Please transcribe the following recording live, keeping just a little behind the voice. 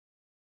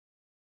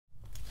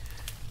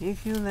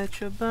If you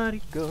let your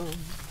body go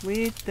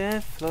with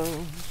that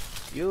flow,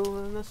 you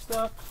will not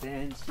stop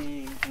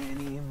dancing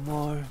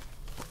anymore.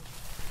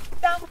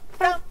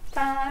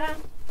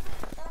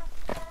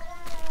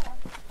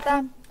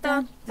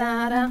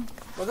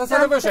 Cosa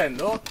state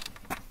facendo?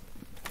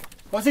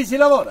 Così si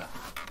lavora.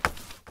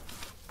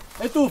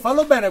 E tu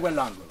fallo bene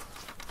quell'angolo.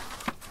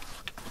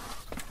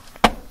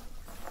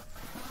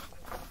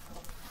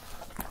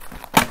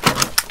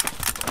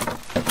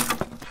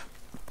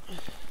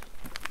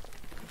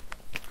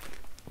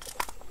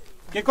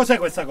 Che cos'è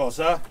questa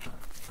cosa?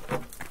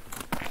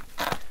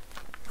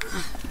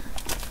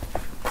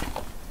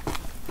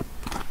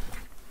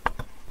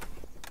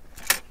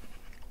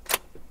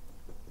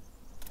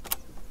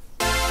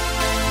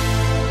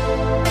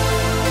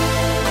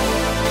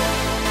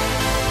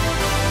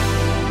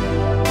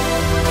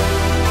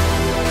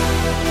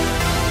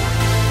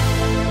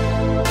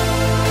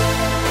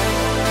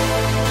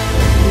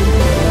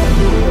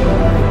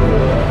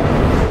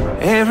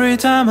 Every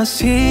time I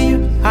see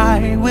you,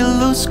 I will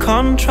lose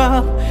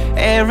control.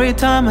 Every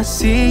time I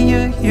see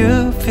you,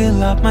 you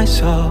fill up my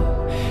soul.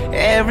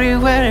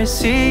 Everywhere I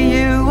see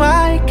you,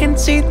 I can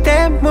see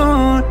the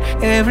moon.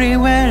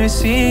 Everywhere I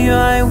see you,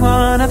 I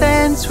wanna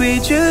dance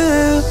with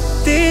you.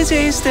 This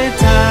is the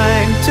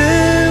time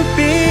to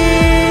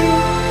be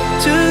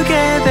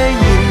together,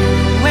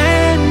 you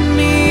and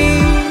me.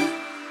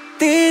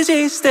 This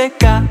is the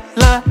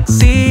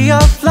galaxy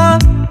of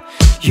love.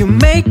 You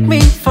make me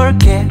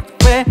forget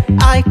where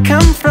I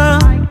come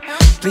from.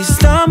 Please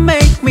don't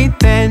make me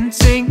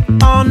dancing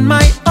on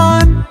my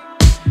own.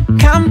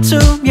 Come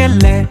to me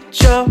and let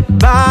your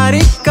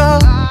body go.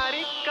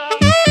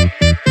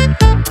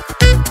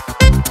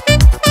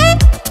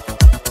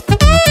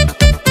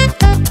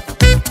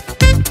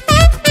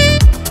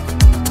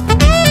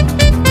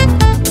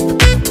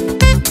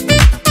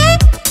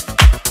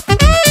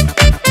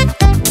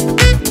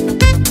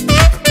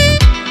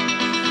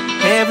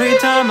 Every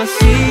time I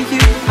see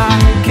you,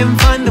 I can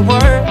find the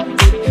words.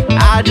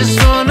 I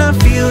just wanna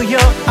feel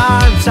your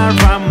arms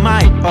around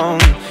my own.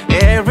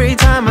 Every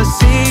time I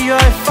see you,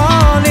 I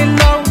fall in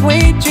love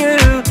with you.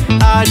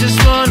 I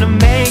just wanna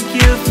make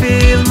you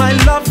feel my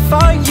love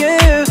for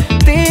you.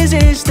 This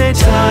is the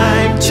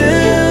time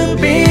to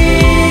be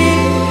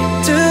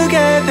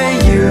together,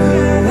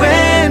 you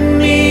and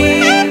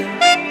me.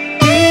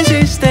 This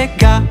is the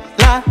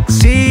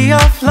galaxy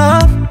of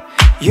love.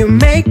 You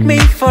make me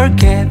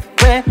forget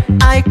where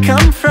I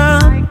come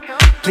from.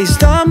 Please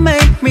don't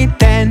make me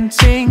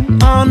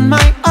dancing on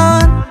my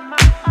own.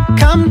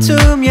 Come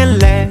to me and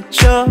let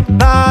your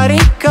body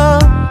go.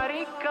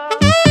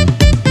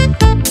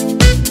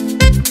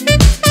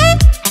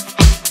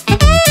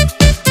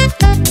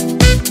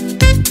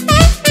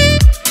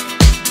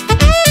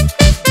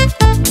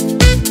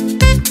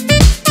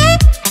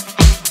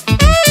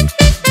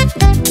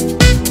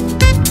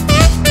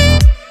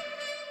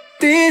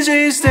 This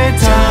is the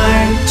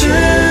time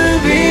to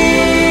be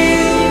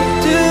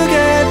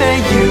together,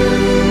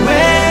 you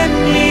and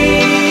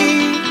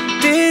me.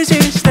 This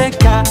is the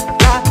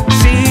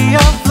galaxy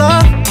of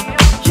love.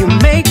 You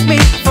make me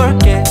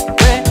forget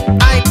where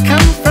I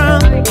come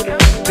from.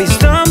 Please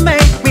don't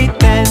make me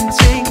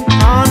dancing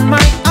on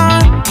my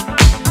own.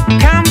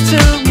 Come to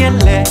me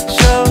and let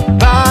your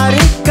body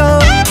go.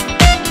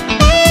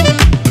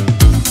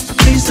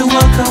 Please don't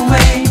walk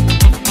away,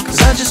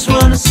 'cause I just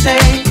wanna say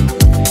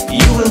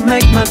you will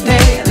make my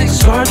day an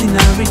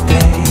extraordinary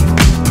day.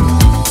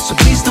 So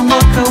please don't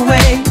walk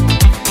away,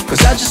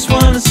 'cause I just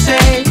wanna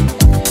say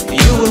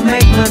you will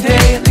make my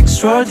day an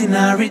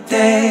extraordinary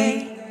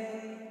day.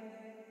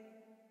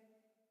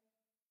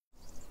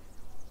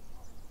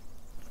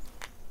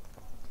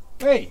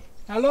 Ehi,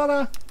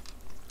 allora?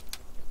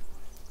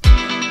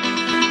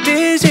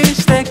 This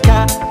is the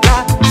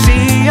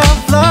galaxy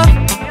of love.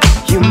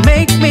 You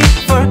make me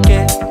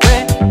forget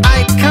where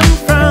I come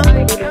from.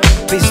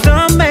 Please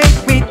don't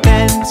make me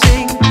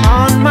dancing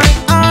on my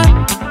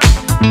own.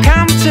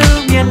 Come to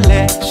me and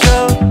let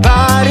your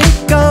body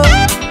go.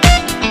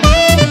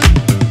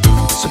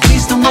 So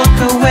please don't walk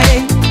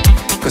away,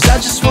 'cause I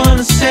just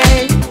wanna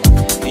say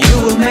you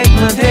will make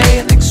my day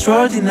an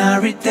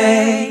extraordinary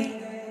day.